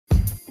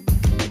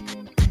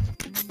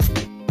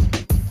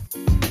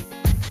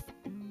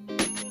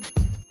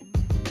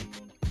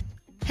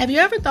Have you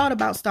ever thought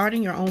about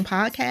starting your own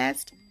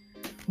podcast?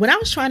 When I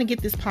was trying to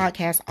get this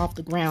podcast off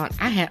the ground,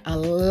 I had a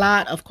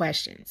lot of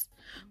questions.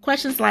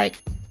 Questions like,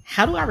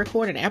 how do I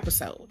record an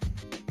episode?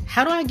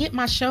 How do I get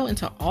my show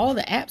into all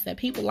the apps that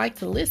people like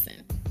to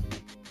listen?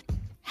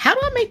 How do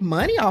I make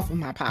money off of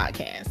my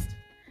podcast?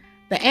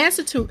 The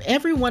answer to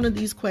every one of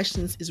these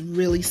questions is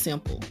really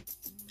simple.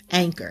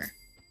 Anchor.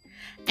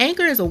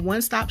 Anchor is a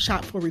one-stop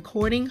shop for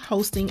recording,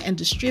 hosting, and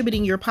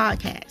distributing your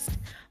podcast.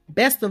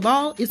 Best of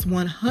all, it's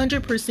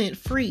 100%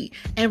 free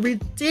and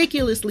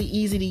ridiculously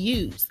easy to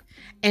use.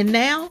 And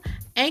now,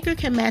 Anchor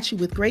can match you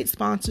with great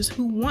sponsors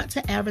who want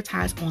to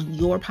advertise on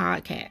your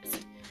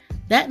podcast.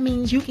 That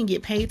means you can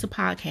get paid to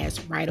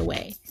podcast right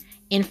away.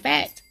 In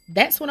fact,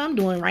 that's what I'm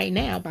doing right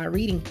now by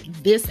reading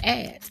this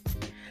ad.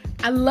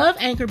 I love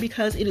Anchor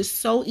because it is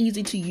so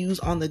easy to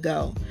use on the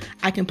go.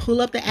 I can pull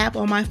up the app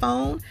on my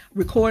phone,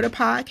 record a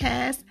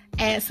podcast,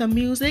 add some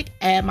music,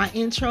 add my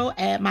intro,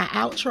 add my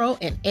outro,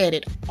 and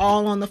edit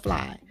all on the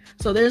fly.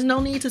 So there's no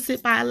need to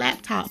sit by a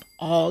laptop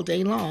all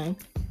day long.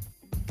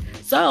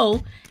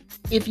 So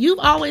if you've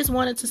always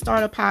wanted to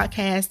start a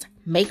podcast,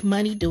 make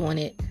money doing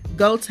it,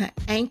 go to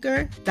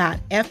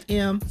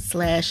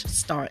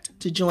anchor.fm/start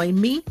to join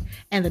me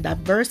and the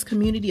diverse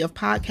community of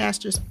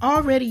podcasters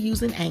already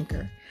using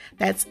Anchor.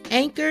 That's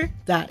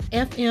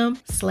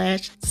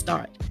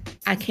anchor.fm/start.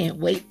 I can't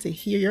wait to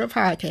hear your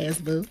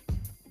podcast, boo.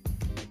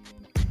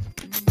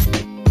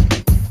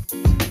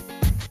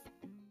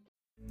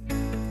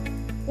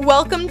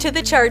 Welcome to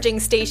The Charging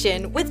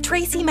Station with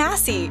Tracy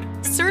Massey,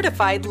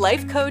 certified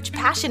life coach,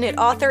 passionate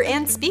author,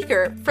 and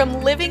speaker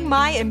from Living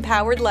My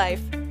Empowered Life.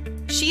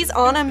 She's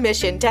on a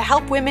mission to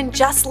help women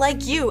just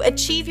like you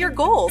achieve your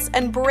goals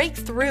and break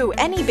through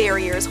any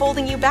barriers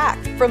holding you back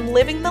from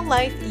living the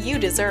life you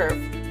deserve.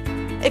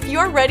 If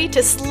you're ready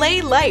to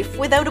slay life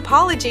without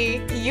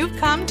apology, you've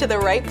come to the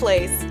right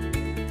place.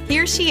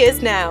 Here she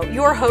is now,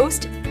 your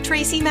host,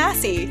 Tracy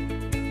Massey.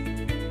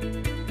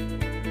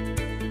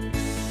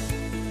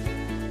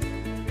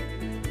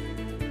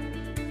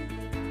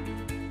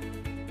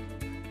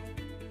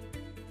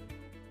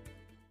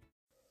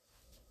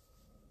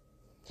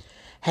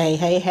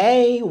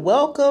 Hey,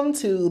 welcome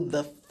to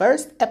the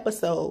first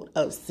episode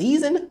of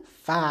season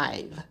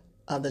 5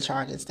 of The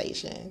Charging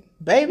Station.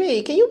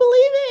 Baby, can you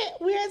believe it?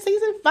 We're at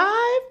season 5?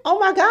 Oh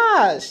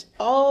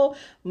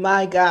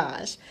my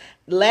gosh.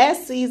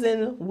 Last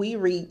season, we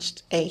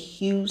reached a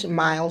huge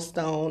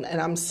milestone,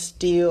 and I'm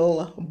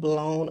still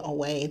blown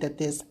away that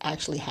this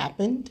actually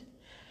happened.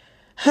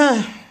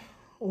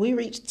 We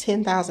reached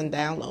 10,000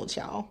 downloads,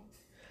 y'all.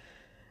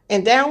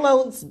 And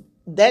downloads,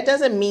 that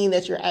doesn't mean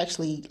that you're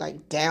actually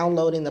like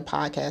downloading the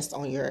podcast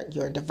on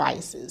your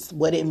devices.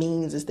 What it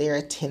means is there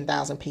are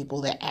 10,000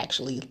 people that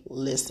actually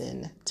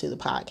listen to the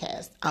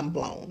podcast.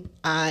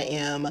 I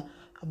am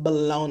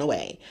blown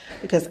away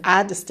because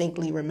I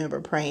distinctly remember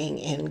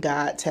praying and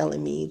God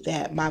telling me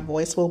that my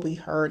voice will be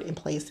heard in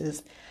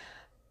places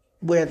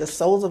where the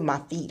soles of my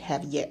feet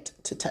have yet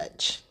to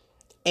touch.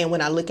 And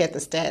when I look at the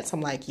stats, I'm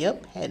like,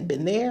 yep, hadn't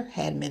been there,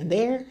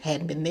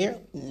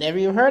 never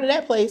even heard of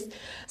that place.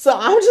 So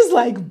I'm just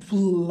like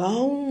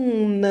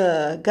blown.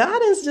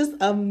 God is just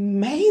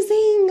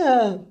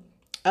amazing.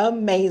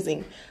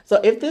 Amazing. So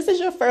if this is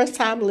your first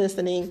time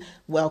listening,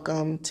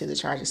 welcome to the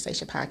Charging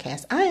Station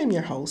podcast. I am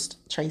your host,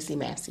 Tracy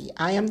Massey.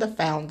 I am the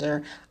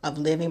founder of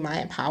Living My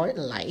Empowered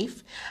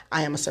Life.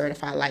 I am a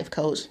certified life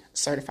coach,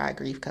 certified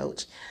grief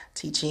coach,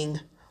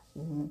 teaching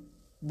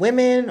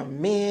women or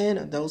men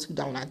or those who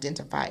don't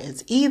identify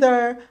as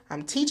either.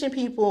 I'm teaching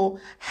people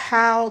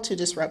how to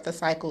disrupt the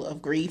cycle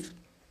of grief.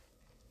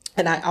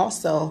 And I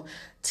also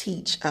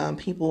teach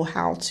people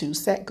how to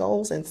set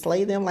goals and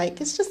slay them.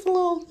 Like it's just a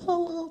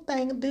little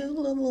thing I do,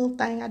 little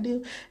thing I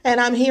do.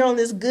 And I'm here on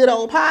this good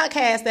old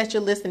podcast that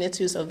you're listening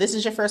to. So if this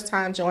is your first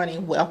time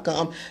joining,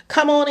 welcome.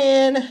 Come on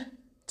in,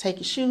 take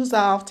your shoes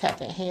off, tap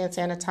that hand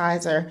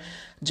sanitizer.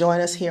 Join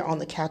us here on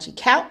the Couchy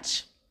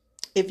Couch.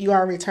 If you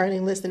are a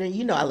returning listener,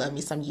 you know I love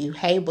me some you.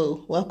 Hey,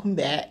 boo, welcome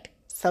back.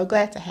 So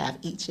glad to have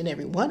each and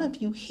every one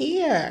of you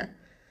here.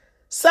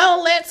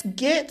 So let's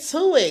get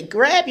to it.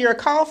 Grab your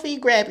coffee,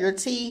 grab your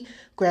tea,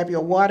 grab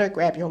your water,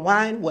 grab your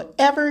wine,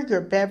 whatever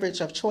your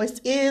beverage of choice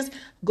is.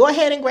 Go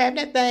ahead and grab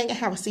that thing and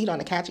have a seat on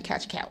the couchy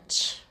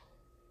couch.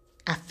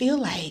 I feel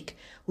like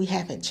we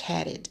haven't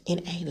chatted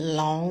in a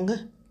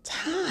long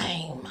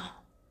time.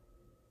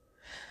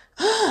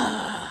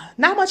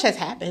 Not much has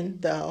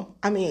happened, though.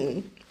 I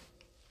mean,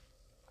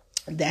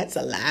 that's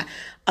a lie.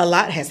 A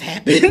lot has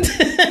happened.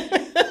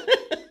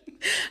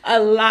 A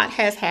lot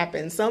has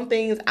happened. Some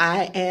things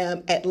I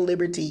am at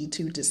liberty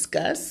to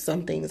discuss.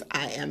 Some things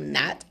I am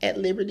not at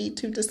liberty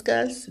to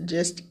discuss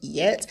just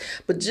yet.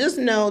 But just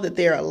know that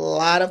there are a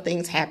lot of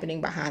things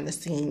happening behind the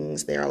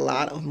scenes. There are a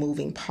lot of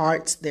moving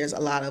parts. There's a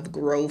lot of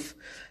growth.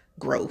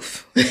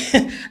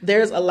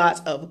 There's a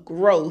lot of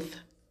growth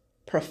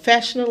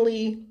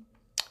professionally,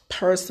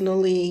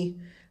 personally,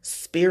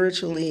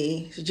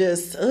 spiritually.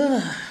 Just,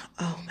 oh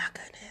my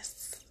goodness.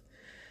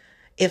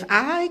 If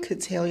I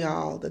could tell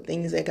y'all the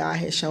things that God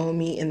has shown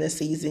me in this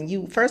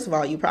season, first of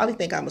all, you probably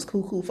think I was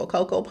cuckoo for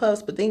Cocoa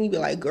Puffs, but then you'd be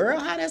like, girl,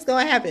 how that's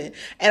going to happen?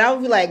 And I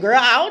would be like, girl,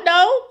 I don't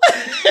know.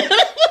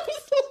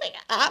 Like,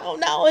 I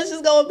don't know. It's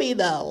just going to be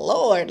the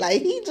Lord.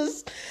 Like, he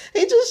just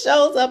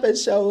shows up and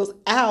shows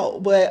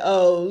out. But,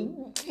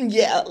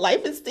 yeah,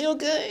 life is still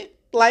good.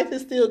 Life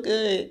is still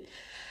good.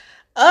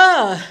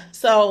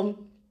 So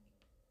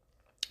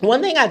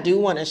one thing I do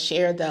want to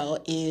share, though,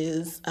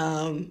 is,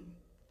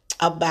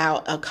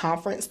 about a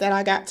conference that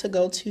I got to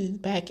go to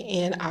back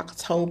in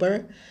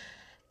October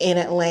in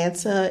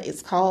Atlanta.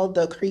 It's called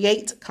the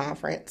Create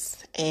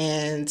Conference,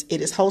 and it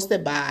is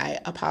hosted by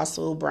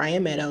Apostle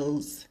Brian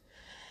Meadows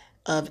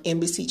of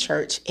Embassy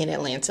Church in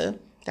Atlanta.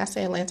 Did I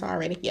say Atlanta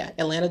already? Yeah,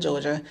 Atlanta,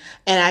 Georgia.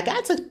 And I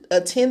got to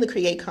attend the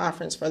Create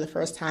Conference for the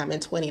first time in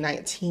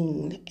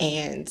 2019.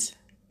 And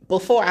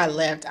before I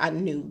left, I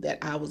knew that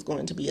I was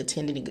going to be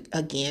attending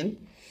again.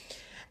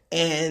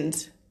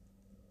 And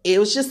it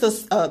was just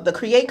the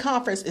Create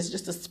Conference is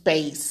just a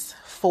space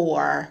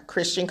for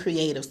Christian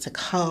creatives to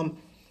come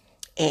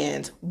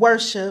and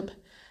worship,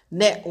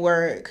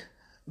 network,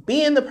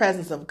 be in the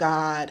presence of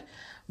God,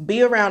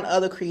 be around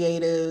other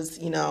creatives,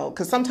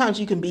 because sometimes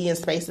you can be in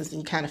spaces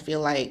and you kind of feel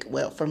like,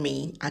 well, for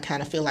me, I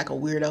kind of feel like a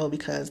weirdo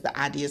because the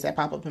ideas that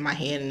pop up in my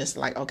head and it's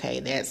like,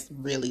 okay, that's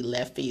really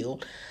left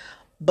field.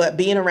 But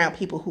being around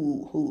people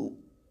who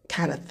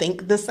kind of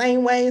think the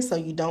same way so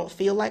you don't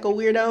feel like a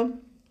weirdo.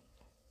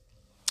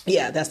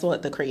 Yeah, that's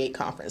what the Create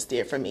Conference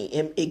did for me.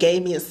 It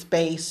gave me a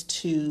space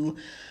to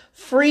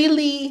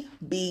freely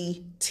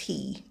be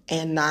T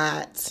and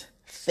not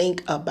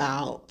think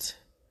about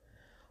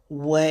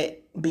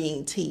what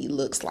being T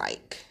looks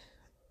like.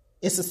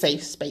 It's a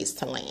safe space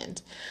to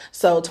land.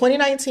 So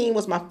 2019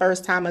 was my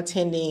first time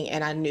attending,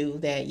 and I knew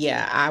that,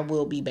 yeah, I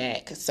will be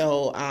back.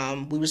 So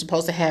we were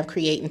supposed to have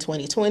Create in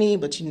 2020,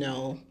 but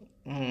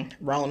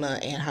Rona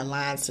and her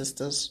line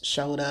sisters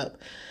showed up.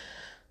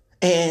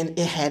 And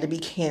it had to be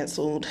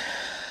canceled.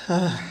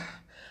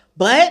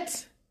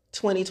 But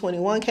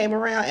 2021 came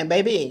around, and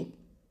baby,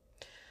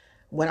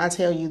 when I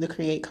tell you the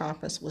Create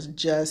Conference was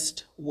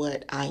just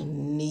what I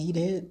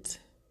needed.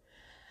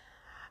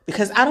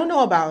 Because I don't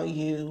know about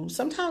you,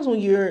 sometimes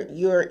when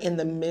you're in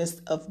the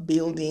midst of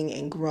building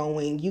and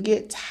growing, you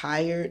get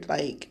tired,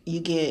 like you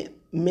get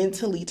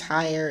mentally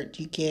tired,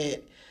 you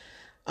get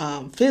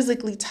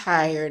physically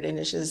tired, and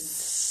it's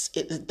just,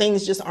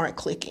 things just aren't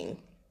clicking.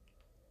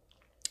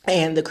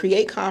 And the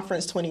Create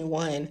Conference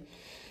 21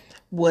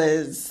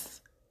 was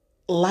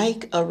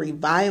like a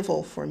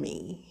revival for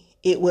me.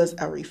 It was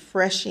a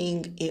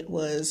refreshing, it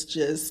was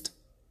just,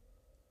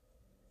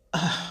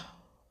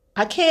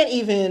 I can't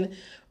even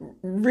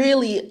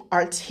really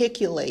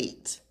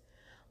articulate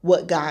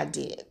what God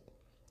did.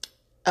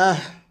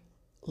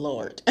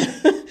 Lord.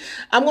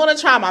 I'm going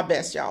to try my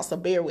best, y'all. So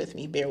bear with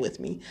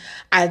me.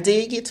 I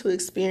did get to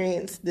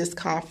experience this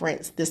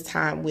conference this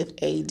time with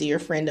a dear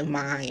friend of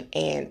mine,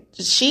 and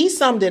she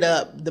summed it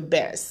up the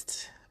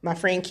best. My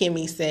friend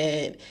Kimmy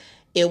said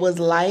it was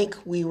like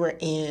we were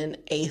in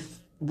a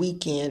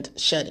weekend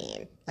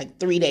shut-in, like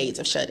 3 days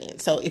of shut-in.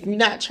 So if you're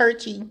not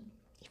churchy,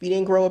 if you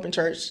didn't grow up in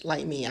church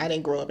like me, I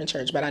didn't grow up in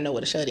church, but I know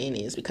what a shut-in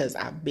is because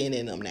I've been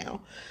in them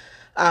now.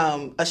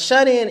 A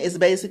shut-in is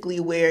basically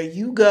where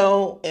you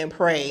go and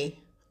pray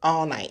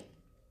all night.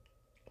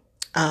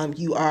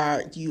 You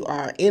are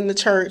in the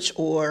church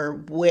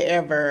or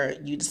wherever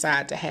you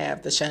decide to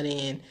have the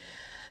shut-in.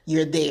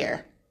 You're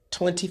there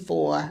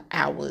 24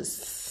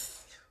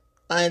 hours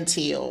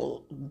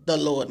until the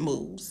Lord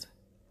moves.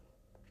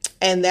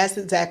 And that's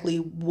exactly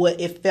what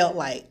it felt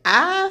like.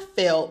 I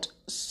felt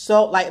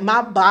so like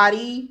my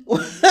body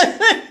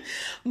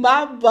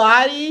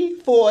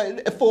for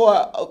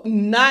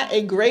not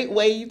a great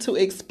way to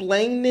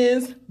explain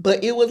this,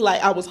 but it was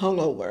like I was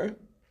hungover.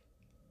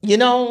 It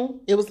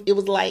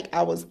was like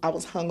I was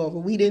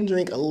hungover. We didn't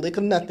drink a lick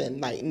of nothing,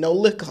 like no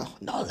liquor.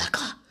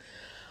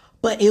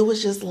 But it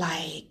was just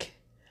like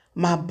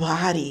my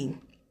body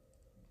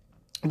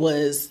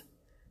was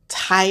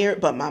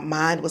tired, but my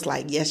mind was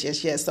like, yes.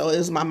 So it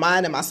was my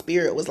mind and my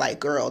spirit was like,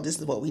 girl, this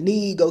is what we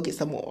need. Go get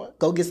some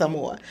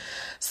more.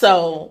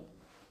 So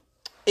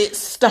it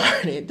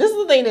started. This is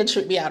the thing that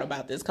tripped me out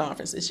about this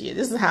conference this year.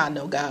 This is how I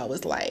know God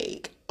was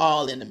like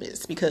all in the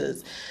midst,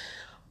 because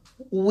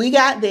we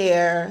got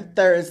there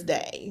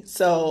Thursday.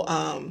 So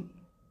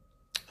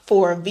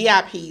for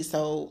VIP,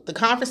 so the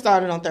conference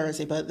started on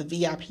Thursday, but the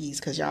VIPs,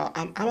 because y'all,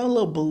 I'm a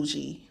little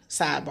bougie.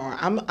 Sidebar,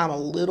 I'm a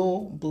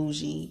little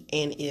bougie,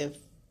 and if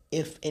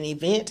an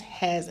event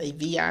has a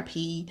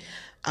VIP,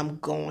 I'm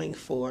going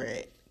for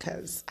it,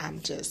 because I'm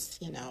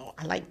just,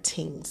 I like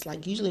things.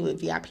 Like usually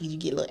with VIP, you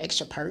get little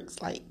extra perks,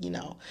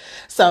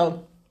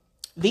 So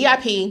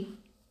VIP,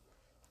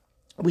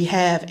 we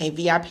have a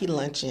VIP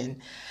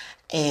luncheon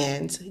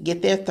and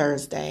get there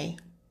Thursday.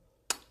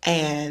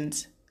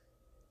 And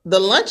the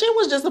luncheon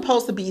was just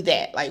supposed to be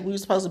that. Like we were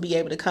supposed to be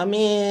able to come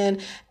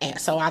in. And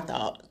so I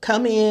thought,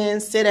 come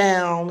in, sit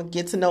down,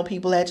 get to know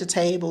people at your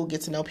table,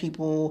 get to know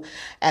people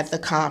at the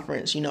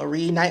conference,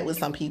 reunite with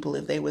some people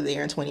if they were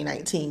there in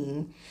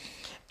 2019.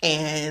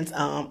 And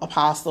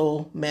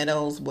Apostle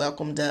Meadows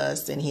welcomed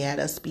us, and he had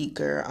a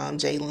speaker,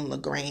 Jalen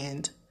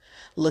LeGrand.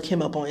 Look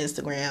him up on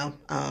Instagram,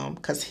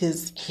 because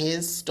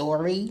his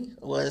story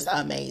was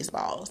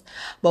amazeballs.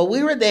 But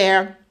we were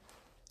there,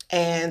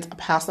 and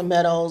Apostle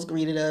Meadows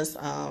greeted us.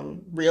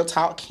 Real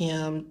Talk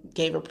Kim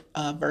gave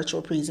a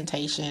virtual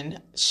presentation.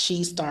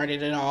 She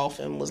started it off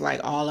and was like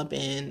all up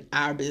in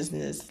our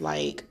business.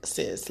 Like,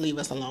 sis, leave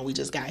us alone. We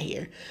just got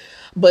here.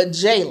 But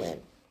Jalen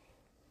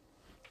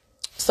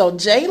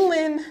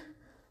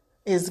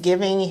is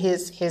giving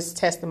his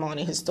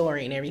testimony, his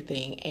story and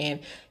everything.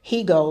 And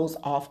he goes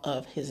off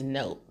of his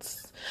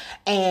notes.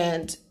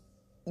 And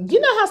you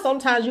know how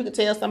sometimes you can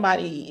tell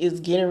somebody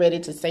is getting ready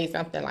to say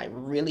something like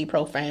really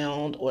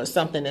profound or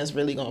something that's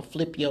really going to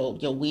flip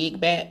your wig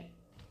back?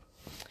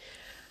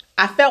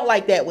 I felt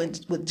like that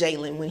with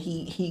Jalen when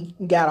he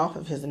got off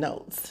of his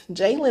notes.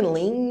 Jalen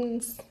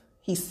leans,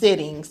 he's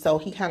sitting, so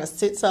he kind of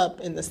sits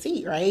up in the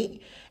seat, right?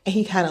 And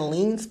he kind of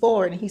leans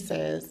forward and he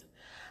says,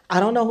 I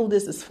don't know who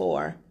this is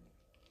for,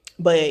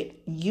 but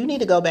you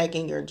need to go back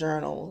in your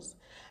journals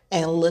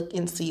and look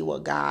and see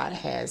what God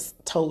has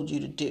told you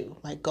to do.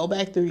 Like, go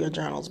back through your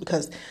journals,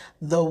 because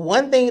the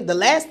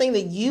last thing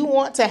that you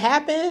want to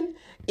happen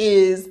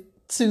is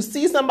to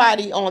see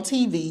somebody on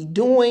TV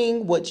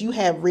doing what you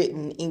have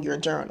written in your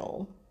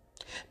journal.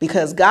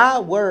 Because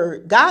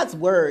God's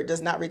word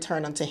does not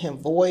return unto him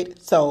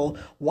void. So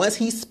once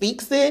he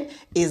speaks it,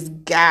 it's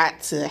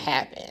got to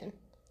happen.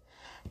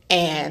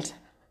 And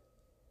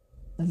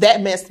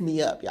that messed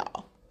me up,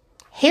 y'all.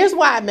 Here's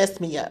why it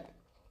messed me up.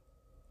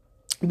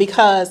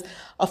 Because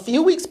a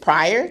few weeks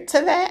prior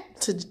to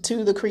that,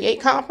 to the Create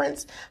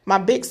Conference, my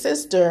big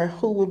sister,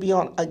 who will be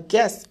a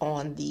guest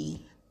on the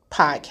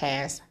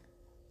podcast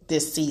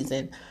this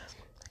season,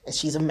 and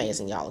she's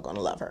amazing, y'all are going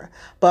to love her.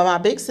 But my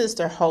big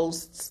sister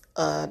hosts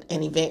an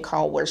event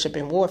called Worship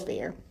and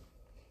Warfare.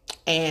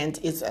 And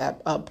it's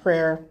a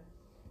prayer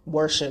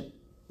worship,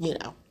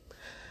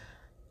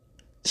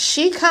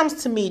 She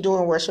comes to me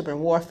during Worship and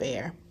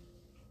Warfare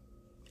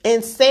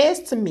and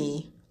says to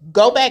me,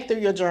 go back through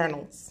your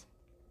journals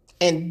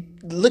and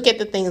look at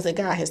the things that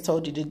God has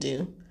told you to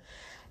do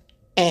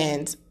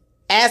and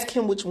ask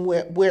him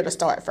where to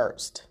start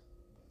first.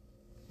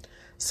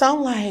 So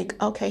I'm like,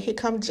 okay, here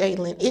comes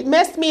Jalen. It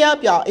messed me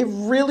up, y'all. It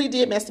really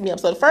did mess me up.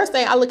 So the first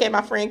thing, I look at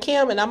my friend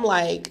Kim and I'm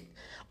like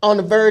on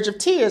the verge of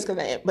tears,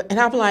 and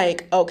I'm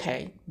like,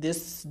 okay,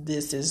 this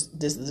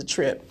is a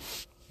trip.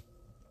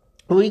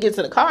 When we get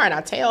to the car and I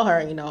tell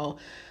her, all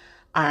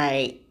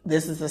right,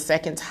 this is the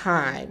second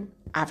time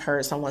I've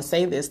heard someone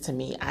say this to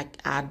me.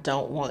 I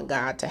don't want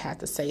God to have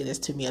to say this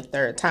to me a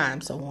third time.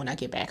 So when I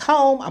get back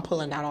home, I'm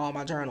pulling out all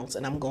my journals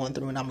and I'm going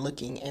through and I'm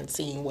looking and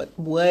seeing what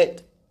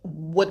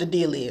the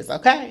deal is.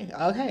 Okay.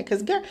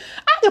 Because girl,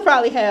 I could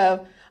probably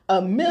have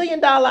 $1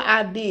 million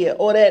idea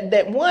or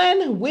that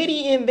one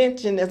witty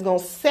invention that's going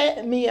to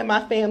set me and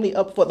my family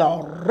up for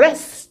the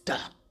rest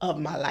of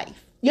my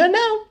life.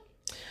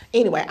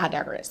 Anyway, I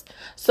digress.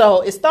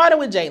 So it started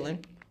with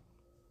Jalen.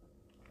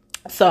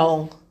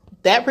 So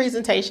that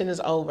presentation is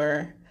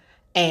over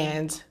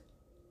and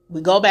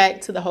we go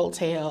back to the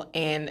hotel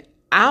and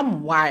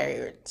I'm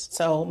wired.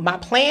 So my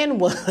plan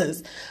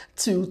was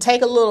to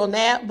take a little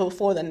nap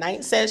before the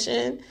night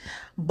session,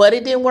 but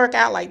it didn't work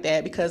out like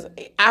that because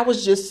I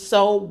was just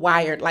so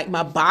wired. Like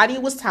my body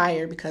was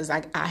tired because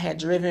I had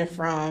driven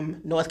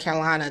from North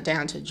Carolina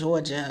down to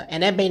Georgia,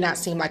 and that may not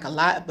seem like a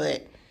lot,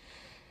 but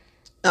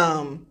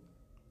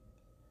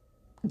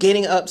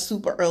getting up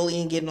super early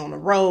and getting on the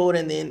road,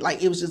 and then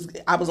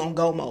I was on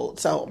go mode.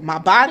 So my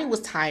body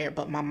was tired,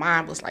 but my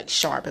mind was like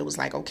sharp. It was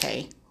like,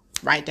 okay,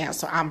 write down.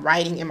 So I'm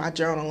writing in my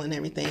journal and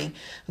everything,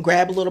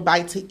 grab a little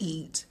bite to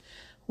eat.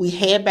 We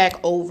head back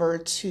over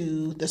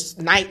to the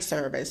night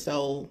service.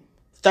 So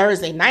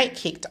Thursday night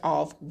kicked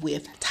off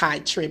with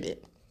Ty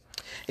Tribbett.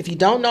 If you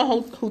don't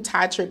know who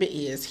Ty Tribbett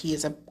is, he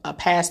is a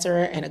pastor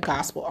and a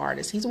gospel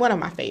artist. He's one of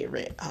my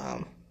favorite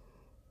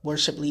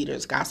worship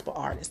leaders, gospel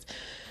artists.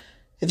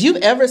 If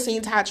you've ever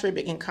seen Ty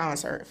Tribbett in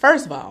concert,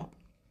 first of all,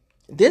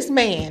 this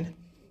man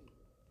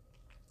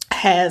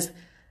has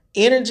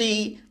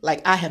energy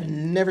like I have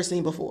never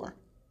seen before.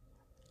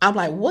 I'm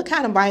like, what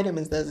kind of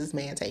vitamins does this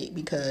man take?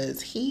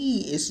 Because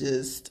he is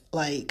just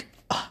like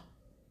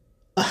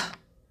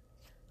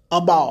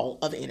a ball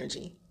of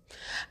energy.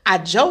 I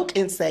joke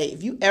and say,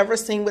 if you ever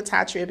sing with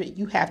Ty Tribbett,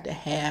 you have to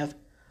have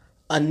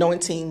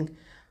anointing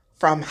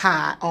from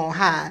high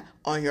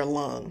on your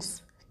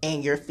lungs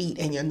and your feet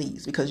and your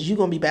knees, because you're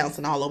going to be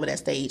bouncing all over that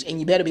stage and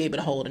you better be able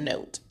to hold a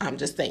note. I'm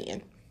just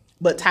saying.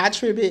 But Ty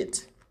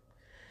Tribbett,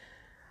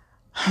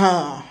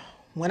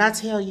 when I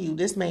tell you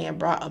this man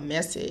brought a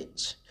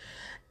message,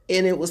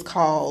 and it was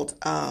called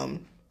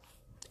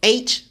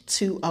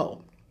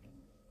H2O.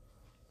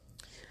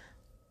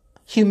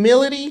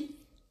 Humility,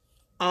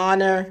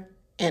 honor,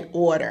 and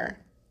order.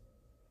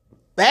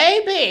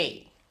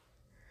 Baby,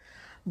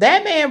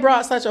 that man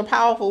brought such a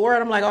powerful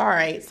word. I'm like, all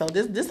right, so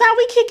this is how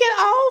we kick it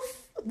off?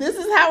 This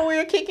is how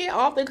we're kicking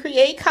off the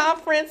Create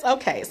Conference.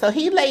 Okay, so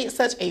he laid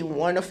such a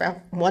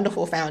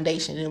wonderful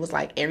foundation. It was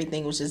like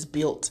everything was just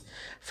built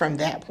from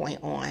that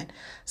point on.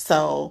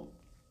 So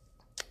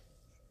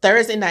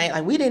Thursday night,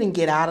 like we didn't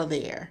get out of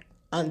there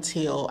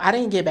until we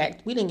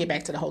didn't get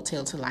back to the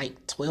hotel till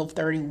like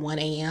 12:30, 1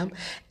 a.m.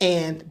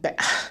 And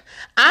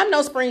I'm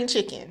no spring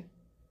chicken,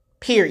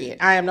 period.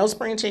 I am no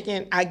spring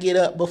chicken. I get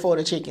up before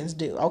the chickens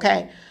do,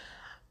 okay?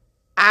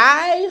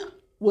 I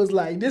was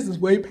like, this is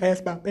way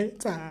past my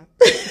bedtime.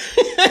 This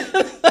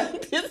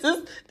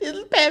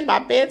is past my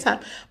bedtime.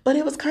 But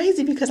it was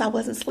crazy because I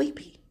wasn't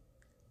sleepy.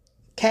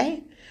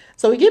 Okay?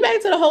 So we get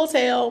back to the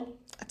hotel.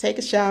 I take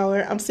a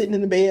shower. I'm sitting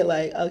in the bed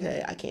like,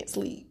 okay, I can't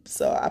sleep.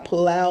 So I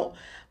pull out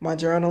my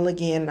journal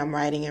again and I'm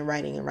writing and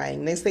writing and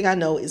writing. Next thing I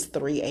know, it's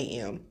 3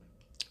 a.m.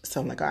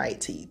 So I'm like, all right,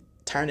 T,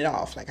 turn it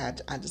off. Like I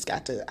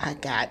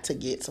got to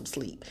get some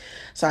sleep.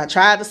 So I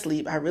tried to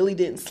sleep. I really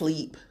didn't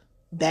sleep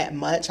that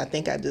much. I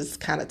think I just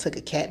kind of took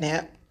a cat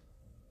nap.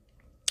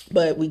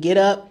 But we get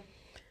up,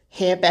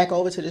 head back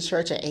over to the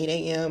church at 8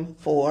 a.m.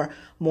 for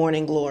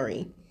morning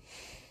glory.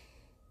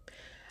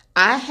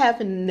 I have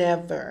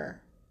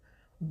never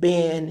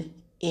been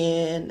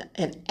in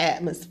an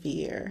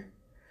atmosphere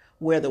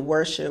where the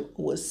worship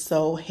was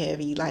so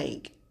heavy.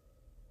 Like,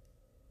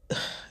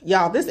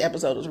 y'all, this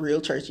episode is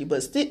real churchy,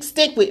 but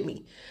stick with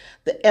me.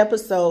 The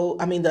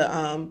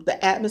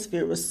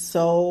atmosphere was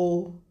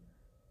so,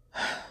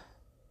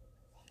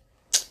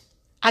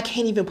 I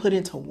can't even put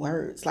into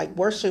words. Like,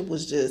 worship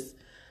was just,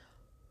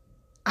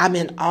 I'm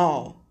in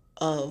awe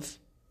of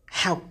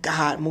how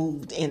God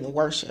moved in the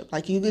worship.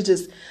 Like, you could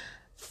just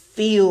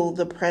feel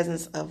the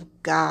presence of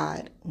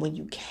God when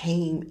you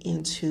came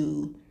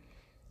into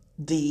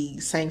the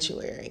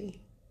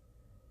sanctuary.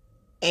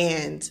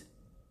 And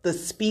the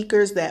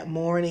speakers that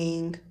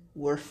morning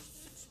were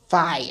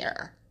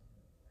fire.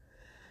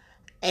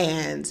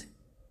 And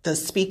the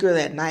speaker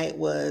that night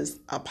was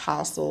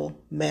Apostle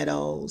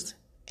Meadows.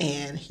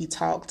 And he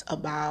talked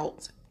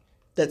about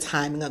the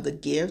timing of the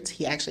gift.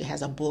 He actually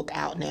has a book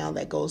out now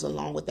that goes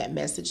along with that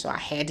message. So I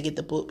had to get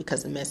the book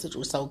because the message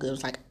was so good. It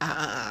was like,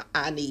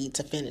 I need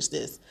to finish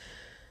this.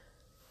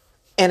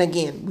 And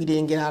again, we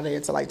didn't get out of there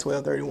until like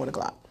 12:30, 1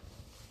 o'clock.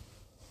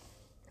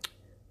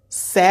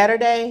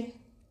 Saturday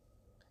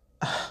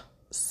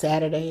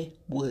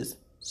was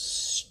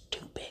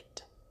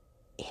stupid.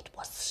 It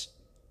was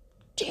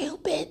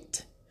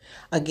stupid.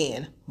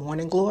 Again,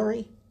 morning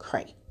glory,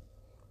 cray.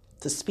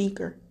 The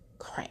speaker,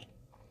 cray.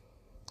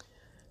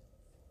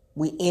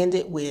 We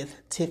ended with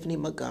Tiffany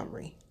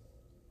Montgomery,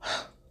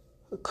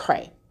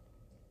 cray.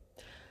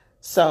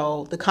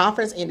 So the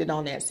conference ended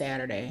on that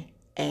Saturday,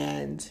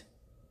 and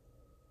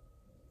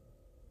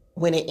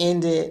when it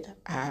ended,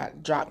 I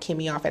dropped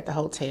Kimmy off at the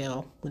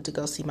hotel, went to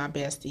go see my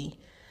bestie,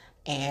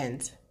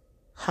 and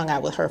hung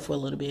out with her for a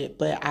little bit.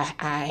 But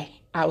I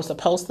was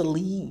supposed to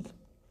leave.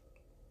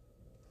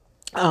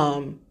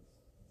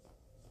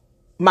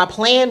 My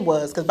plan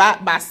was, because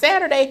by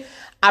Saturday,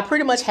 I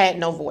pretty much had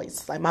no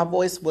voice. Like, my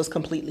voice was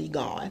completely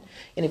gone.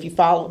 And if you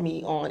followed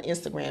me on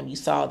Instagram, you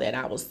saw that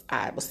I was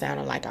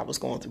sounding like I was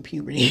going through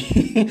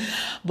puberty.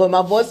 But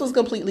my voice was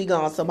completely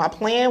gone. So my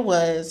plan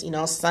was,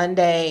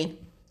 Sunday,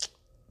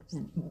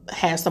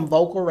 have some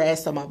vocal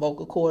rest so my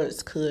vocal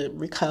cords could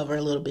recover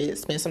a little bit,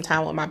 spend some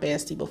time with my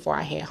bestie before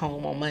I head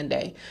home on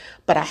Monday.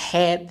 But I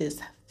had this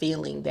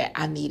feeling that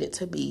I needed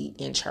to be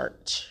in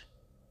church.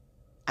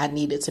 I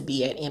needed to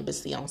be at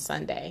Embassy on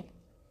Sunday.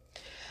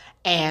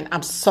 And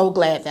I'm so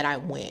glad that I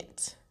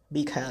went,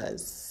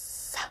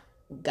 because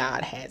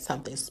God had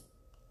something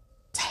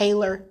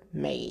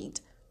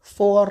tailor-made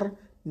for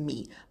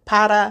me,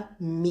 para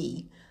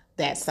me,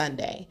 that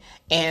Sunday.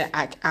 And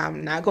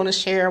I'm not going to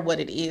share what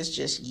it is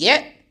just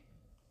yet,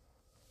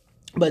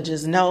 but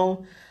just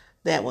know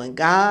that when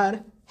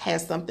God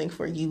has something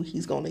for you,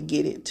 he's going to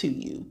get it to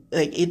you.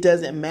 Like, it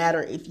doesn't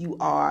matter if you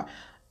are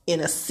in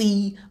a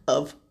sea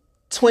of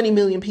 20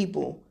 million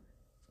people.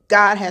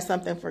 God has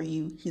something for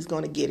you. He's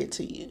going to get it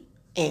to you.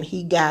 And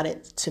he got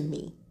it to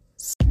me.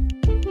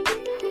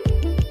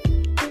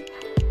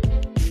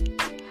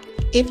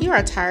 If you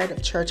are tired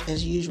of church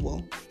as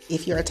usual,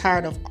 if you are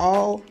tired of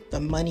all the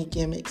money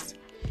gimmicks,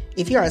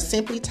 if you are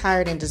simply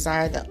tired and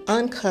desire the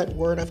uncut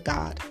word of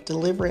God,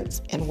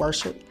 deliverance, and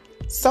worship,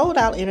 Sold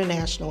Out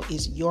International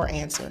is your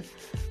answer.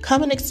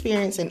 Come and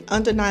experience an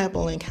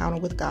undeniable encounter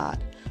with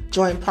God.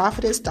 Join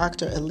Prophetess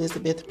Dr.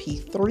 Elizabeth P.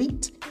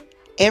 Threet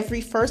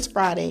every first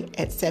Friday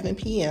at 7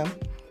 p.m.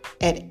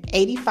 at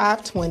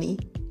 8520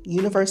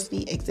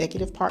 University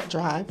Executive Park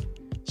Drive,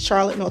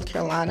 Charlotte, North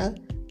Carolina,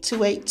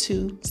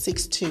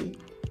 28262.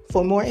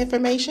 For more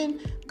information,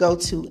 go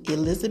to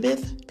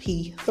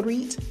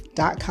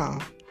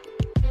elizabethpthreet.com.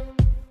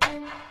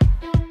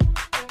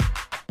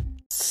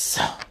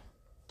 So,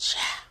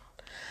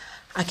 child,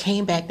 I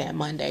came back that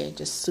Monday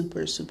just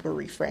super, super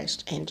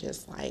refreshed and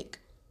just like,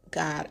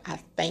 God, I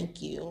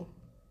thank you.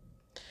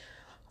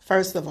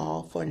 First of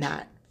all, for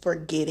not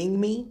forgetting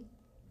me.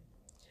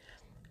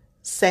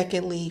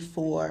 Secondly,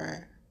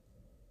 for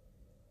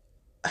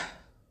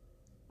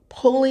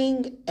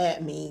pulling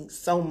at me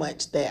so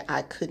much that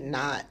I could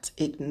not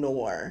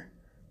ignore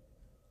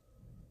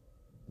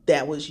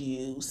that was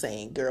you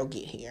saying, girl,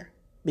 get here.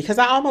 Because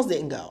I almost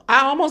didn't go.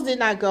 I almost did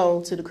not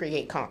go to the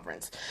Create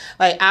conference.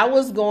 Like, I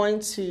was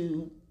going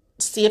to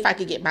see if I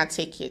could get my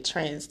ticket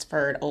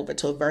transferred over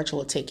to a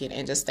virtual ticket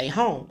and just stay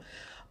home.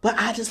 But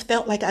I just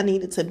felt like I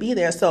needed to be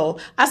there. So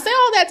I say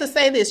all that to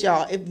say this,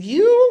 y'all. If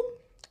you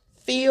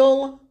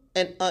feel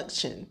an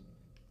unction,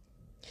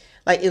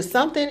 like if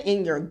something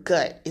in your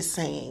gut is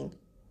saying,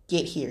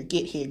 get here,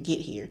 get here, get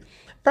here.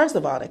 First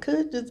of all, that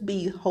could just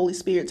be Holy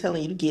Spirit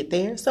telling you to get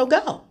there. So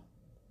go.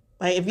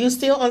 Like, if you're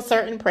still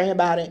uncertain, pray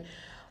about it.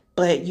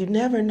 But you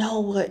never know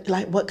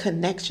what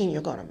connection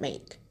you're going to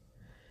make.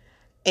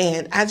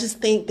 And I just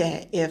think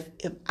that if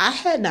I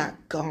had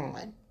not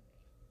gone,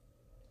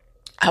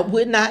 I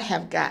would not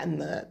have gotten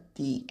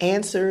the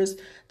answers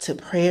to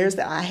prayers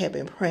that I have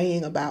been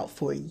praying about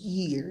for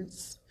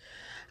years.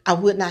 I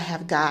would not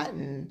have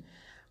gotten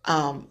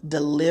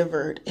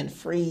delivered and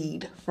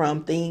freed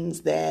from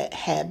things that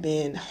had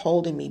been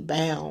holding me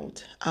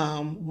bound.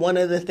 One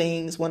of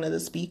the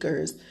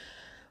speakers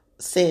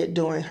said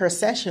during her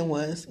session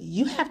was,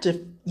 you have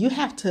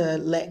to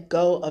let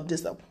go of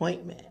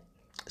disappointment.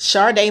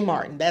 Sharday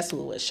Martin, that's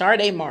who it was.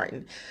 Sharday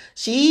Martin.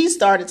 She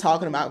started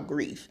talking about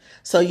grief.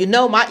 So,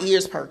 my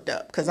ears perked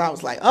up because I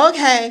was like,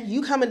 okay,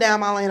 you coming down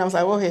my lane. I was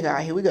like, okay,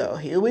 God, here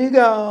we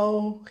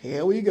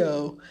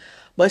go.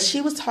 But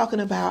she was talking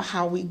about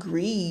how we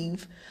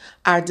grieve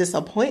our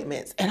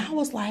disappointments. And I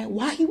was like,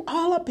 why you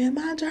all up in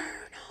my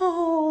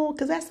journal?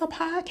 Because that's a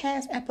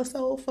podcast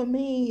episode for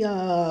me.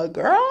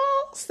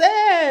 Girl,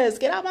 sis,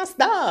 get out my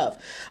stuff.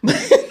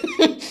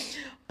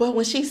 But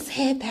when she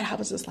said that, I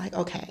was just like,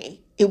 okay,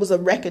 it was a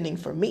reckoning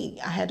for me.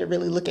 I had to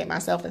really look at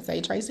myself and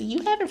say, Tracy,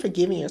 you haven't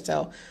forgiven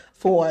yourself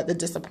for the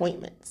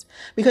disappointments.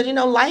 Because,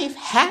 life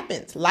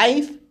happens.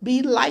 Life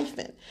be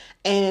lifing.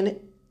 And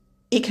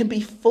it can be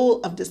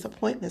full of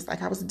disappointments.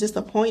 Like, I was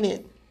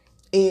disappointed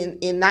in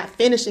not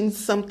finishing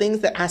some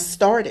things that I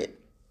started.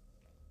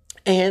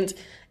 And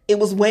it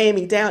was weighing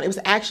me down. It was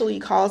actually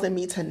causing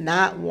me to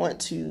not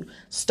want to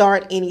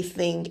start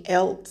anything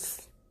else.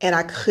 And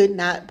I could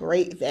not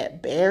break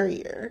that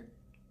barrier.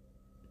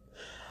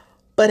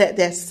 But at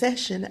that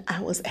session, I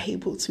was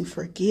able to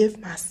forgive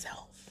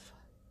myself.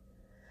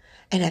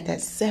 And at that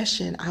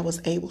session, I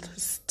was able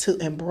to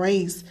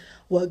embrace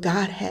what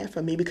God had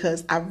for me,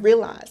 because I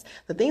realized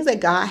the things that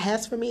God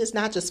has for me is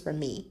not just for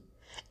me.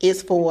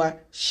 It's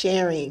for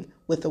sharing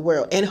with the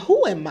world. And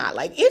who am I?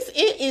 Like,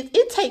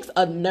 it takes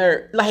a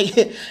nerve. Like,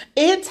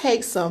 it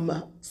takes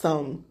some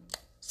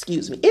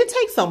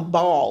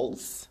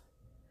balls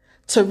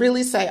to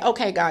really say,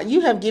 okay, God,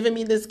 you have given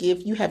me this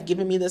gift. You have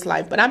given me this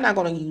life, but I'm not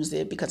going to use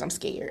it because I'm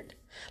scared.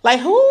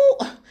 Like, who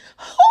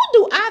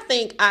do I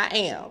think I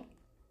am?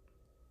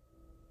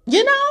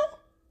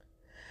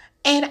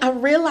 And I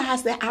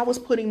realized that I was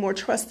putting more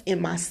trust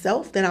in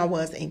myself than I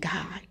was in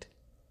God.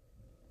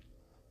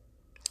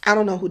 I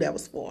don't know who that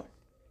was for.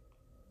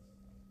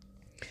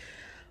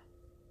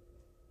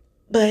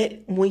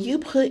 But when you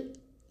put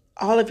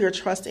all of your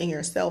trust in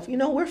yourself,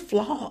 we're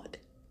flawed.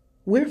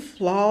 We're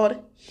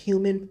flawed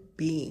human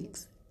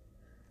beings.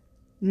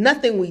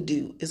 Nothing we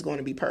do is going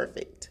to be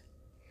perfect.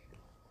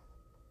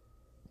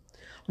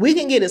 We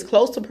can get as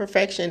close to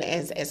perfection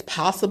as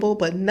possible,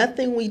 but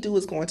nothing we do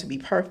is going to be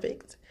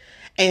perfect.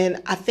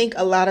 And I think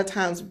a lot of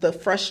times the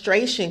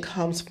frustration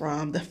comes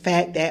from the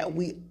fact that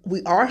we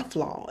are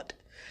flawed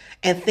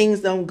and things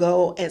don't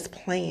go as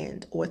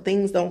planned or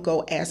things don't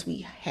go as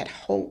we had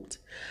hoped.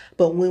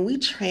 But when we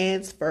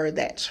transfer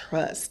that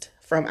trust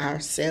from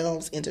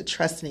ourselves into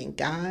trusting in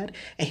God,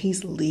 and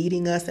He's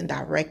leading us and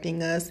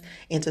directing us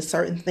into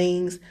certain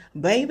things,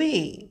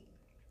 baby,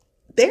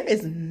 there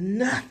is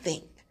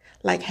nothing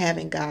like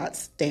having God's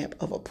stamp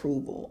of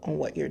approval on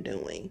what you're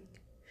doing.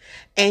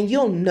 And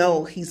you'll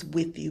know He's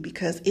with you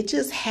because it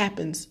just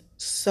happens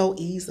so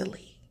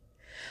easily.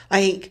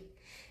 Like,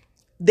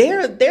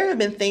 there have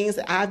been things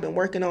that I've been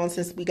working on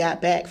since we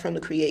got back from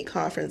the Create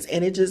conference,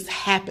 and it just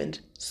happened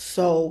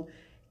so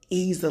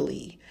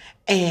easily.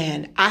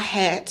 And I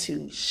had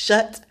to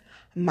shut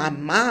my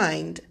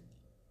mind,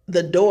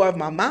 the door of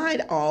my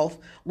mind off,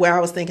 where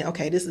I was thinking,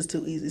 okay, this is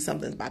too easy.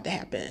 Something's about to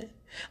happen.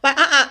 Like,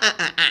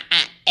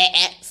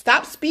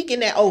 stop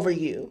speaking that over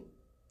you.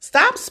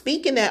 Stop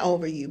speaking that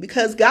over you.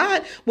 Because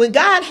when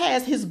God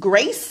has His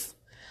grace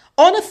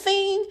on a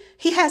thing,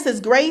 He has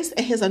His grace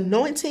and His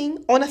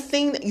anointing on a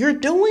thing that you're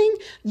doing,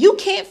 you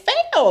can't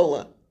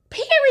fail.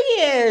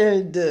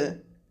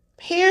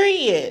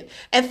 Period.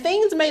 And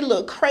things may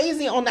look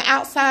crazy on the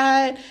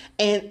outside,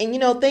 and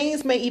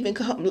things may even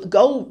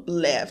go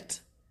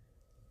left.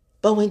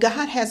 But when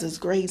God has His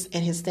grace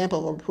and His stamp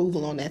of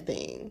approval on that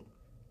thing,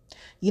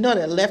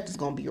 that left is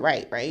going to be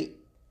right?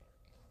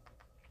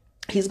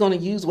 He's going to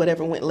use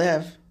whatever went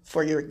left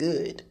for your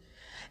good.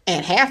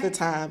 And half the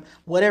time,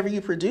 whatever you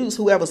produce,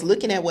 whoever's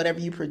looking at whatever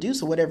you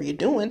produce or whatever you're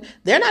doing,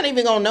 they're not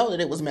even going to know that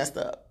it was messed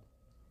up.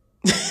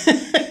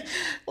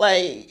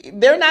 Like,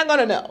 they're not going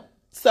to know.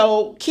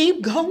 So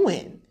keep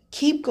going.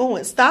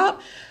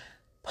 Stop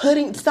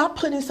Stop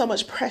putting so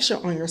much pressure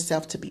on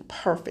yourself to be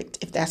perfect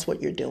if that's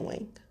what you're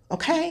doing.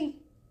 Okay?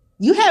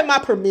 You have my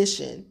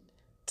permission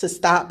to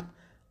stop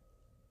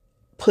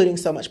putting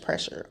so much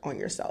pressure on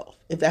yourself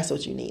if that's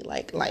what you need.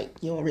 Like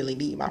you don't really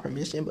need my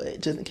permission,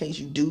 but just in case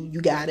you do, you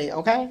got it.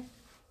 Okay?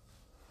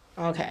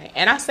 Okay.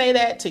 And I say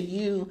that to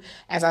you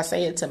as I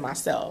say it to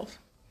myself.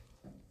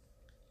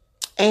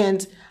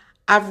 And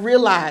I've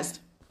realized,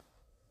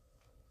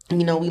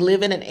 we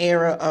live in an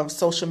era of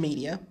social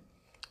media.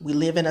 We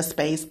live in a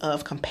space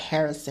of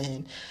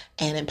comparison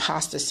and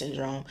imposter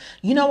syndrome.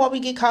 You know why we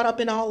get caught up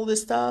in all of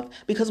this stuff?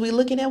 Because we're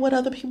looking at what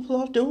other people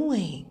are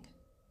doing.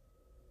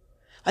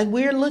 Like,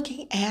 we're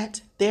looking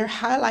at their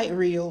highlight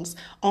reels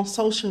on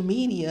social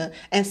media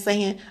and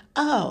saying,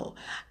 oh,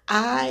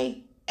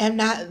 I am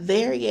not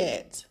there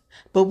yet.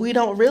 But we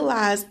don't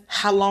realize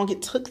how long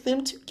it took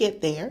them to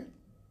get there,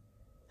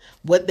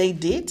 what they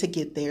did to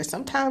get there.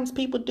 Sometimes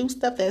people do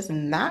stuff that's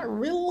not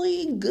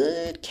really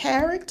good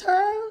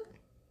character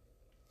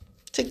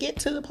to get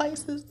to the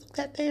places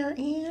that they are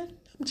in.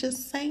 I'm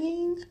just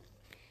saying.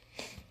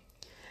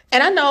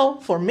 And I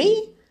know for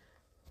me,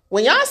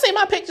 when y'all see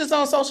my pictures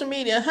on social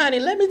media, honey,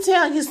 let me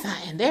tell you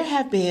something. There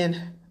have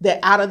been, that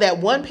out of that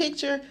one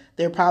picture,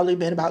 there probably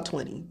been about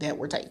 20 that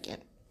were taken.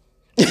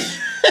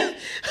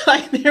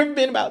 Like, there have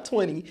been about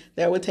 20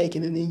 that were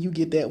taken, and then you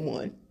get that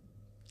one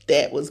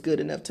that was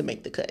good enough to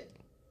make the cut.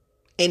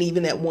 And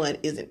even that one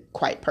isn't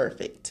quite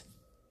perfect.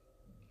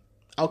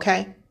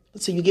 Okay?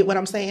 So you get what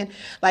I'm saying?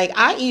 Like,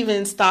 I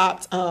even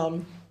stopped,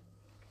 I've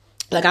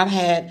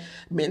had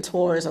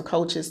mentors or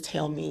coaches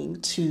tell me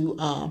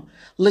to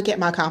look at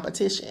my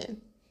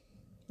competition,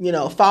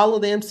 follow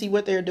them, see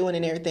what they're doing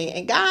and everything.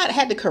 And God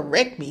had to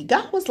correct me.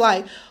 God was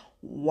like,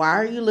 why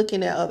are you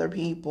looking at other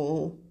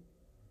people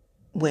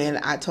when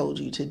I told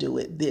you to do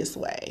it this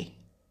way?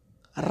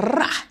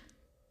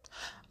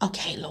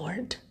 Okay,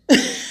 Lord.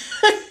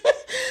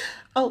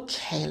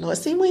 Okay, Lord.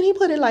 See, when he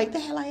put it like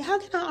that, like, how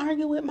can I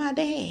argue with my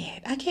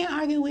dad? I can't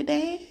argue with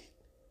dad.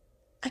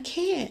 I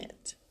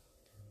can't.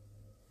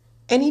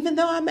 And even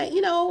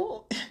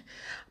though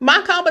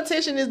my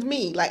competition is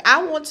me. Like,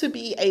 I want to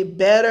be a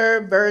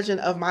better version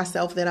of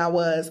myself than I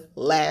was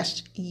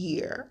last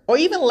year or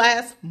even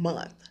last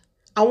month.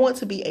 I want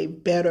to be a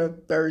better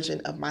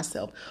version of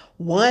myself.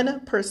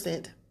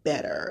 1%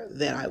 better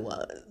than I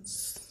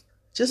was.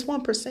 Just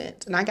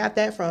 1%. And I got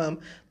that from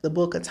the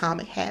book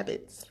Atomic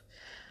Habits.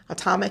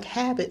 Atomic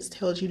Habits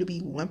tells you to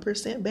be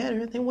 1%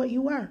 better than what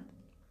you were.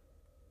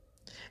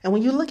 And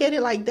when you look at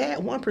it like that,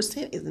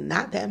 1% is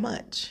not that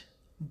much,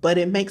 but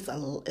it makes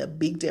a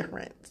big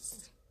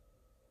difference.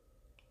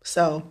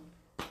 So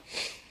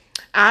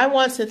I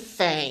want to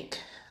thank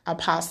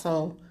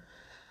Apostle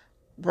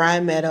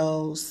Brian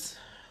Meadows,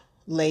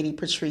 Lady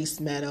Patrice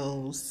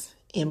Meadows,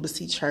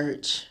 Embassy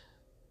Church,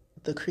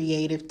 the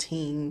creative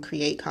team,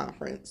 Create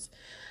Conference.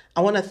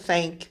 I want to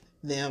thank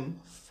them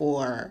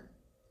for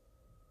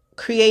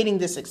creating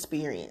this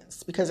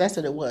experience, because that's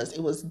what it was.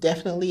 It was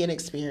definitely an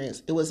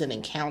experience. It was an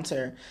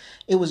encounter.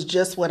 It was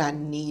just what I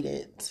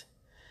needed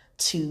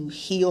to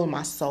heal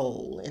my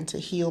soul and to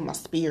heal my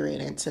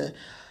spirit and to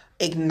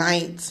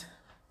ignite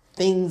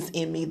things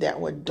in me that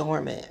were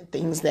dormant,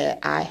 things that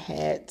I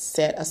had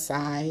set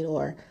aside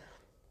or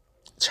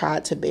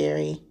tried to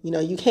bury.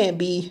 You can't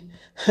be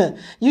in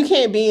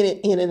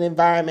an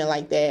environment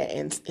like that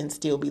and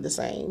still be the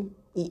same.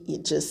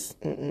 It just,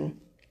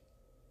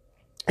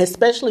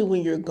 especially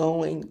when you're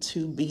going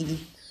to be,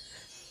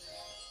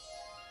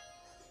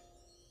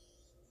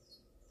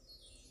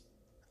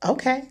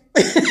 okay.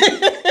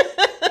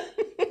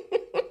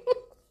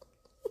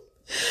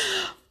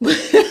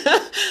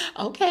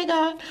 Okay,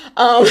 God.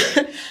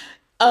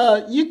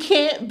 You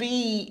can't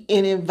be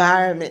in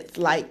environments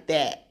like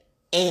that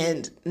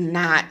and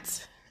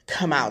not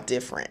come out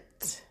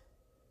different.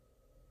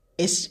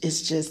 It's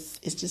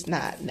just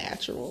not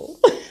natural.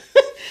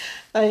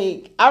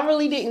 Like, I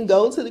really didn't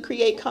go to the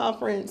Create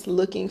Conference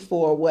looking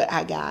for what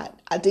I got.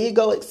 I did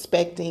go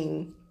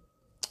expecting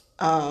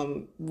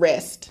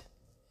rest.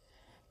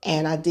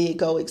 And I did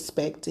go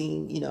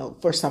expecting,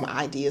 for some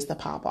ideas to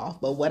pop off.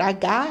 But what I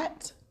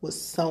got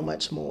was so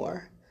much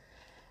more.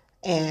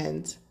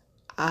 And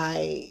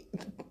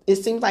it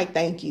seems like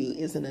thank you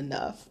isn't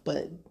enough,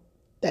 but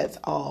that's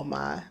all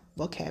my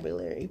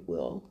vocabulary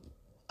will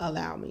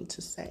allow me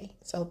to say.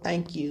 So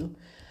thank you,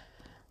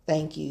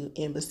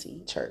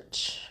 Embassy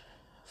Church,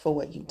 for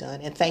what you've done.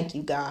 And thank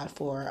you, God,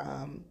 for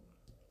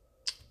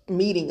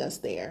meeting us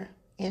there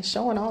and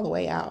showing all the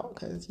way out,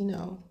 because,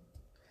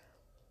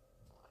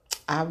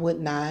 I would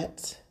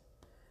not.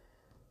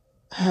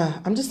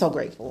 I'm just so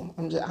grateful.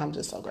 I'm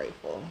just so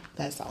grateful.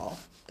 That's all.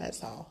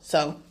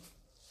 So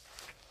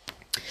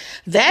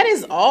that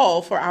is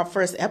all for our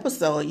first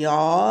episode,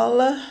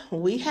 y'all.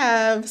 We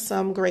have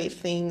some great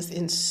things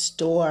in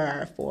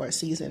store for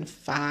season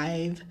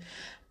 5.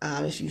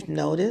 If you've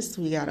noticed,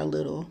 we got a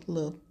little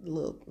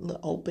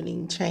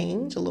opening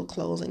change, a little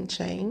closing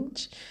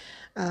change.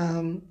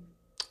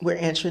 We're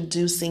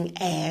introducing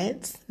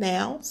ads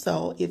now.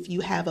 So if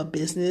you have a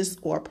business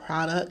or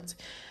product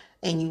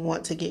and you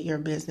want to get your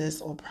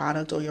business or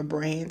product or your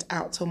brand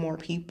out to more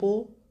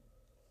people,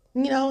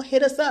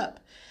 hit us up.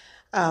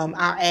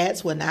 Our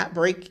ads will not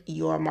break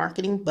your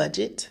marketing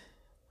budget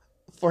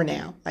for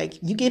now.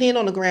 Like, you get in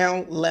on the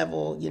ground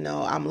level,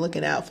 I'm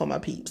looking out for my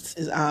peeps.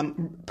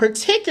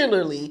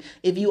 Particularly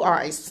if you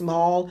are a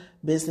small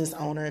business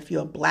owner, if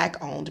you're a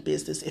Black-owned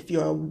business, if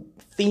you're a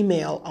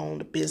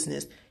female-owned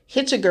business,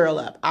 hit your girl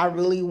up. I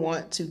really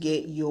want to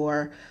get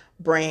your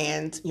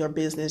brand, your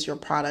business, your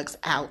products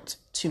out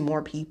to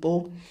more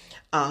people.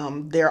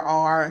 There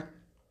are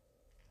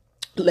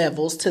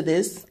levels to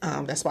this.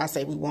 That's why I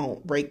say we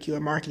won't break your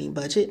marketing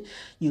budget.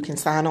 You can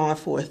sign on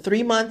for a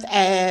 3-month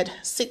ad,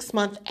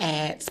 6-month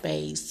ad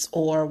space,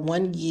 or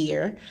 1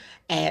 year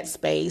ad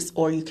space,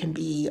 or you can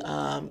be,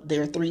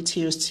 there are 3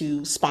 tiers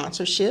to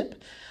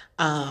sponsorship.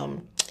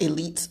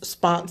 Elite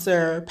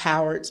sponsor,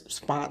 powered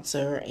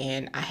sponsor,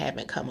 and I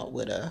haven't come up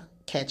with a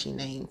catchy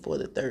name for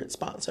the 3rd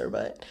sponsor,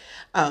 but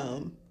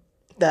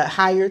the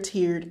higher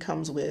tiered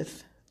comes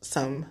with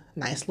some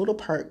nice little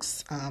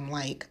perks,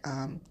 like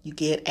you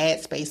get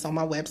ad space on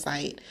my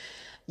website,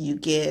 you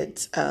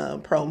get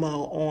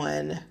promo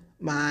on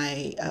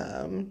my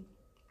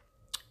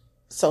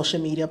social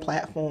media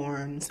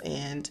platforms,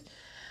 and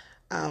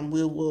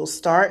we will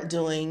start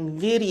doing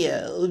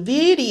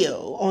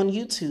video on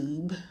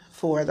YouTube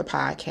for the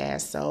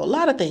podcast. So a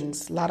lot of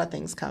things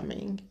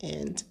coming,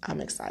 and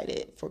I'm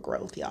excited for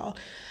growth, y'all.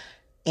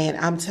 And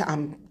I'm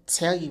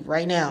telling you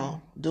right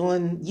now,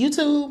 doing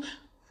the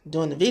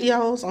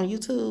videos on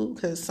YouTube,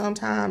 because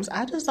sometimes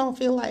I just don't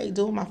feel like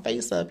doing my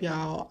face up,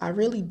 y'all. I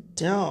really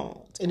don't.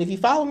 And if you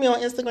follow me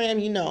on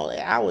Instagram, you know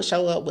that I will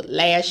show up with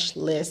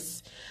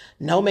lashless,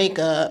 no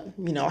makeup,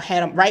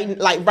 had them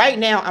right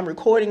now I'm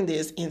recording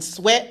this in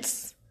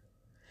sweats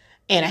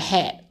and a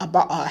hat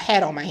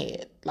on my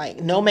head, like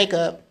no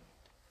makeup.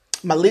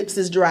 My lips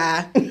is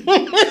dry. So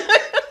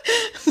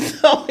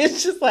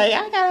it's just like,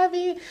 I gotta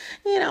be,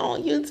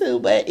 on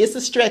YouTube, but it's a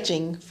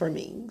stretching for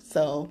me.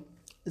 So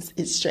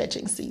it's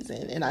stretching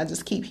season, and I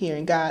just keep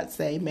hearing God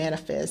say,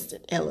 manifest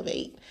and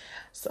elevate.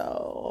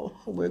 So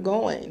we're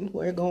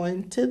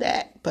going to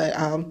that. But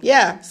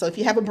so if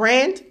you have a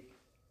brand,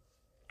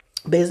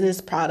 business,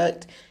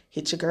 product,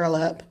 hit your girl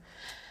up.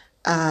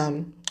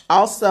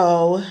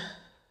 Also,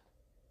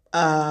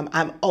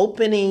 I've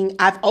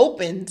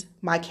opened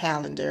my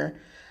calendar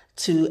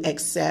to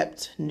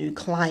accept new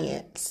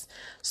clients.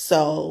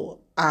 So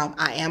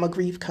I am a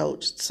grief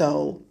coach.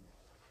 So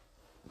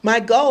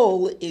my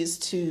goal is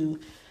to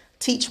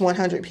teach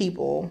 100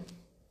 people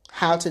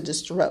how to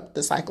disrupt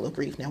the cycle of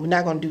grief. Now, we're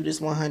not going to do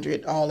this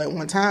 100 all at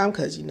one time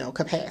because,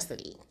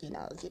 capacity.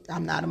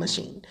 I'm not a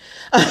machine.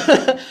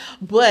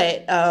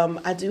 But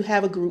I do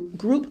have a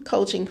group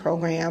coaching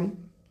program.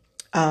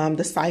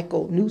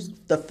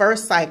 The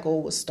first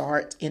cycle will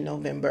start in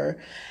November,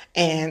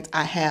 and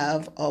I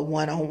have a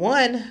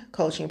one-on-one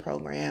coaching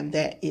program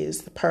that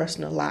is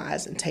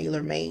personalized and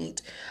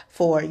tailor-made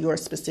for your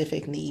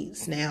specific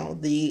needs. Now,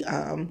 the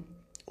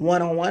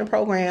one-on-one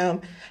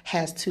program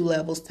has 2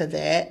 levels to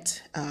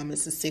that.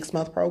 It's a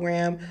 6-month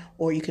program,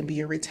 or you can be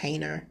a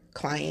retainer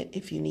client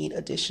if you need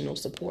additional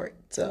support.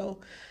 So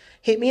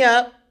hit me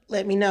up.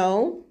 Let me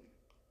know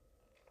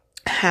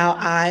how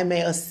I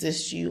may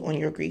assist you on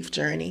your grief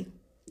journey.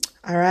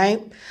 All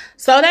right.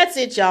 So that's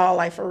it, y'all.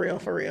 Like, for real.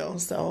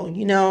 So,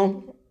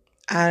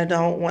 I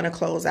don't want to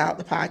close out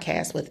the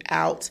podcast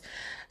without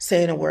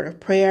saying a word of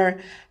prayer.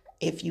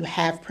 If you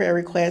have prayer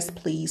requests,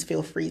 please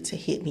feel free to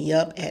hit me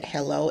up at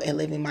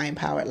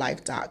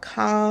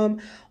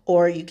hello@livingmyempoweredlife.com,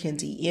 or you can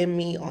DM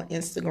me on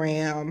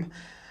Instagram.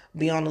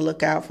 Be on the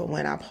lookout for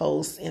when I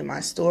post in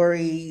my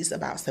stories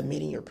about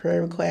submitting your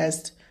prayer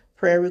request.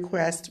 Prayer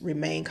requests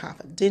remain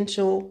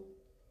confidential.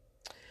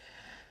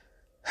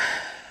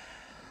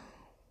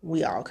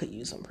 We all could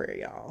use some prayer,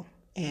 y'all.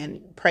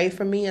 And pray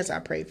for me as I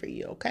pray for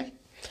you, okay?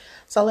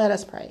 So let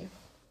us pray.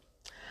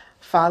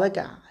 Father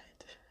God,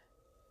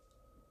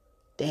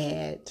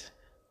 Dad,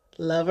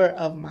 lover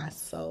of my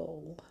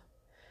soul,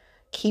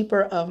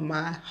 keeper of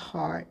my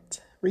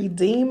heart,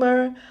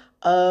 redeemer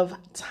of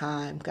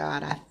time,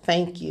 God, I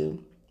thank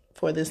you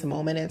for this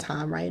moment in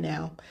time right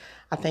now.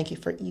 I thank you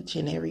for each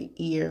and every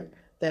ear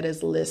that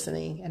is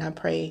listening, and I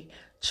pray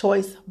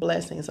choice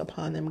blessings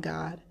upon them,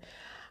 God.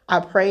 I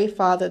pray,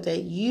 Father,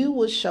 that you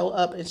would show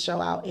up and show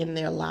out in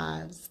their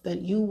lives, that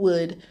you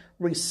would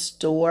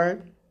restore,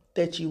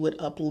 that you would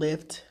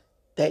uplift,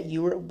 that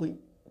you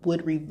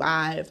would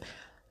revive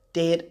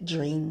dead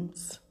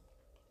dreams,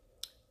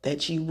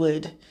 that you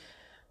would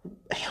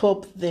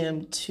help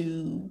them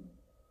to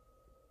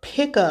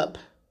pick up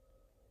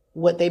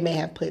what they may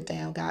have put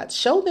down. God,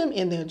 show them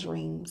in their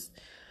dreams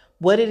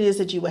what it is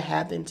that you would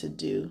have them to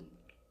do.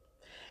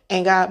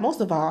 And God,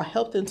 most of all,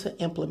 help them to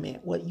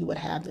implement what you would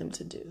have them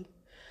to do.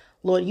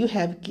 Lord, you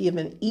have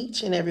given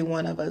each and every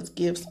one of us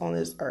gifts on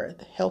this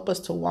earth. Help us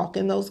to walk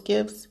in those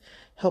gifts.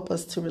 Help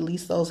us to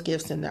release those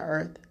gifts in the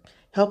earth.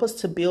 Help us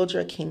to build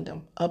your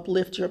kingdom,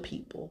 uplift your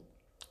people,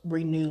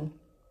 renew.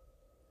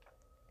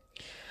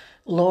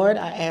 Lord,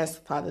 I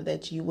ask, Father,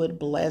 that you would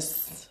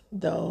bless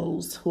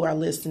those who are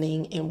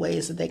listening in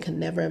ways that they can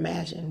never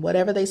imagine.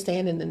 Whatever they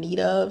stand in the need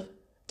of,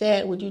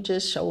 Dad, would you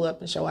just show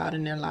up and show out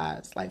in their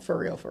lives? Like, for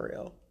real, for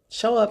real.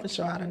 Show up and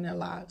show out in their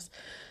lives.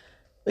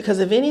 Because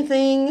if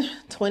anything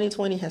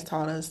 2020 has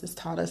taught us, it's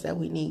taught us that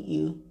we need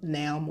you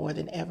now more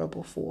than ever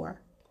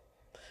before.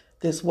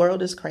 This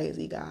world is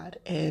crazy, God,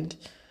 and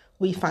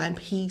we find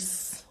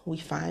peace, we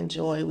find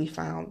joy, we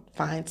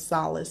find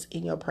solace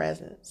in your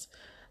presence.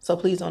 So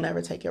please don't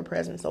ever take your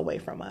presence away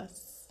from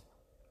us.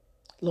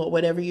 Lord,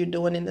 whatever you're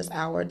doing in this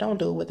hour, don't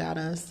do it without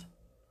us.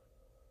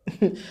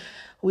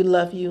 We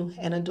love you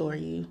and adore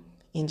you.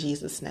 In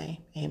Jesus' name,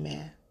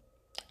 amen.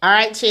 All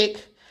right,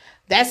 chick.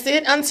 That's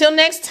it. Until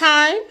next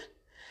time,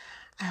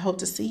 I hope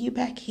to see you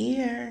back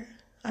here.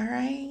 All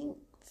right.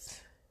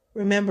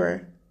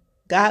 Remember,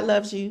 God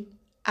loves you.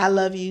 I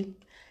love you.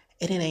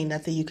 And it ain't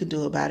nothing you can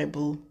do about it,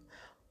 boo.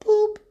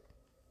 Boop.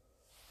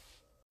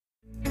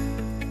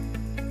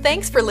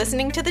 Thanks for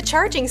listening to The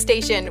Charging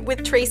Station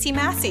with Tracy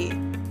Massey.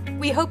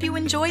 We hope you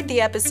enjoyed the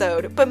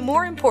episode, but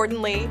more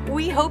importantly,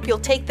 we hope you'll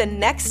take the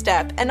next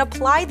step and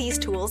apply these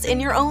tools in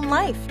your own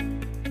life.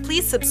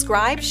 Please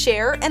subscribe,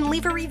 share, and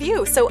leave a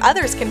review so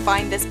others can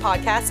find this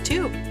podcast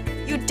too.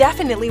 You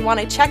definitely want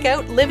to check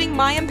out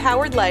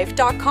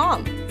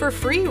livingmyempoweredlife.com for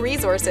free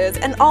resources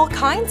and all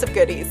kinds of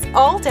goodies,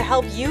 all to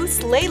help you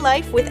slay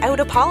life without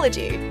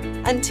apology.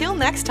 Until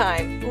next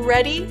time,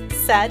 ready,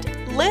 set,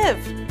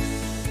 live!